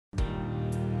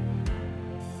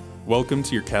Welcome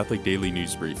to your Catholic Daily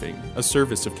News Briefing, a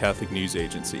service of Catholic News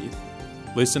Agency.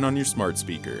 Listen on your smart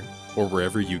speaker or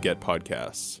wherever you get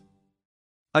podcasts.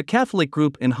 A Catholic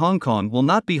group in Hong Kong will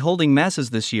not be holding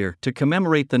masses this year to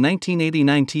commemorate the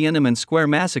 1989 Tiananmen Square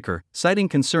massacre, citing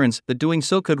concerns that doing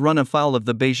so could run afoul of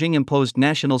the Beijing-imposed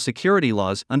national security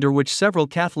laws under which several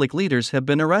Catholic leaders have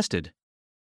been arrested.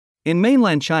 In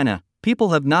mainland China, people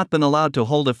have not been allowed to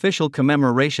hold official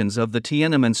commemorations of the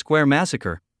Tiananmen Square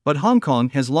massacre, but Hong Kong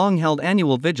has long held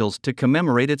annual vigils to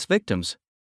commemorate its victims.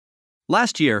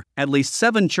 Last year, at least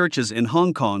 7 churches in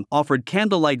Hong Kong offered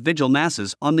candlelight vigil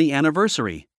masses on the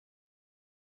anniversary.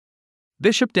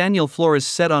 Bishop Daniel Flores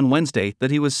said on Wednesday that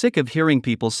he was sick of hearing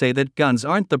people say that guns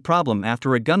aren't the problem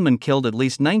after a gunman killed at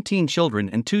least 19 children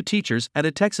and 2 teachers at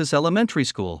a Texas elementary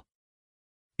school.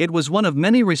 It was one of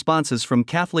many responses from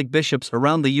Catholic bishops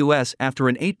around the U.S. after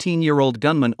an 18-year-old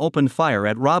gunman opened fire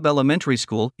at Robb Elementary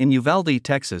School in Uvalde,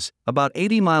 Texas, about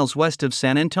 80 miles west of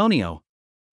San Antonio.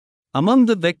 Among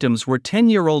the victims were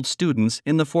 10-year-old students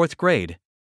in the 4th grade.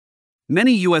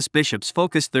 Many U.S. bishops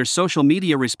focused their social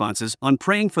media responses on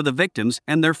praying for the victims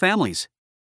and their families.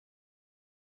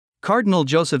 Cardinal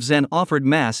Joseph Zen offered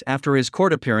Mass after his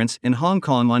court appearance in Hong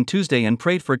Kong on Tuesday and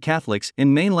prayed for Catholics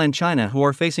in mainland China who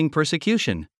are facing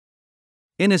persecution.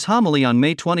 In his homily on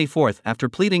May 24, after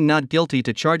pleading not guilty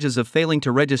to charges of failing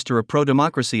to register a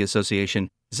pro-democracy association,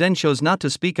 Zen chose not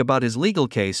to speak about his legal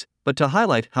case, but to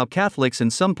highlight how Catholics in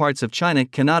some parts of China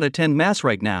cannot attend Mass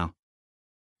right now.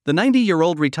 The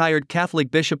 90-year-old retired Catholic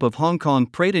Bishop of Hong Kong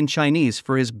prayed in Chinese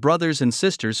for his brothers and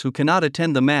sisters who cannot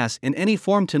attend the Mass in any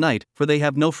form tonight, for they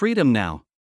have no freedom now.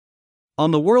 On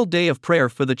the World Day of Prayer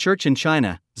for the Church in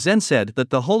China, Zen said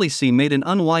that the Holy See made an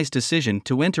unwise decision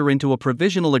to enter into a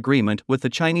provisional agreement with the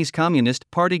Chinese Communist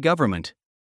Party government.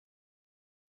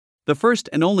 The first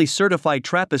and only certified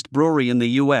Trappist brewery in the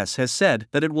U.S. has said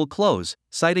that it will close,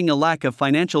 citing a lack of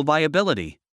financial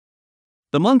viability.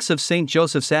 The monks of St.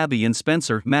 Joseph's Abbey in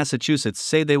Spencer, Massachusetts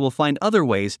say they will find other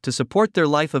ways to support their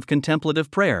life of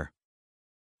contemplative prayer.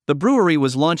 The brewery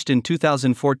was launched in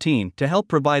 2014 to help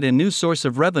provide a new source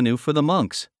of revenue for the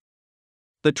monks.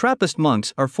 The Trappist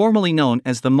monks are formally known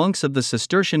as the monks of the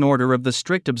Cistercian Order of the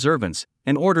Strict Observance,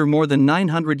 an order more than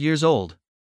 900 years old.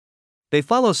 They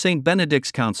follow St.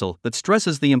 Benedict's counsel that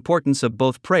stresses the importance of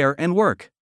both prayer and work.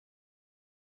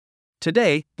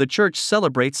 Today, the Church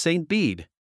celebrates St. Bede.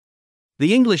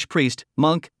 The English priest,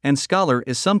 monk, and scholar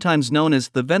is sometimes known as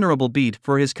the Venerable Bede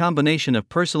for his combination of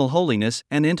personal holiness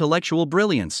and intellectual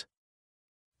brilliance.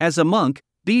 As a monk,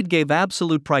 Bede gave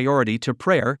absolute priority to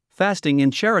prayer, fasting,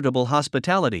 and charitable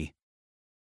hospitality.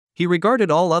 He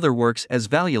regarded all other works as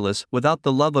valueless without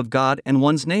the love of God and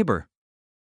one's neighbor.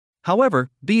 However,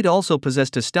 Bede also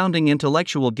possessed astounding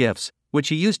intellectual gifts, which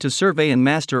he used to survey and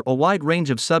master a wide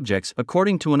range of subjects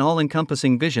according to an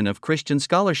all-encompassing vision of Christian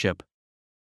scholarship.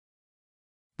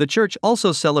 The Church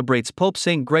also celebrates Pope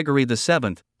St. Gregory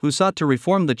VII, who sought to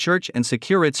reform the Church and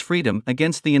secure its freedom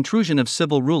against the intrusion of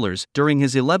civil rulers during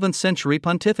his 11th century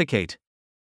pontificate.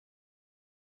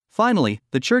 Finally,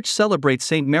 the Church celebrates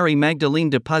St. Mary Magdalene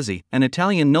de Pazzi, an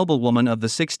Italian noblewoman of the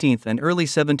 16th and early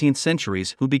 17th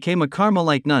centuries who became a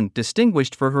Carmelite nun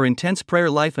distinguished for her intense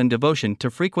prayer life and devotion to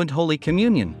frequent Holy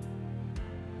Communion.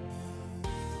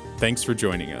 Thanks for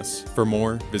joining us. For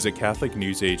more, visit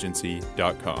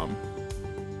CatholicNewsAgency.com.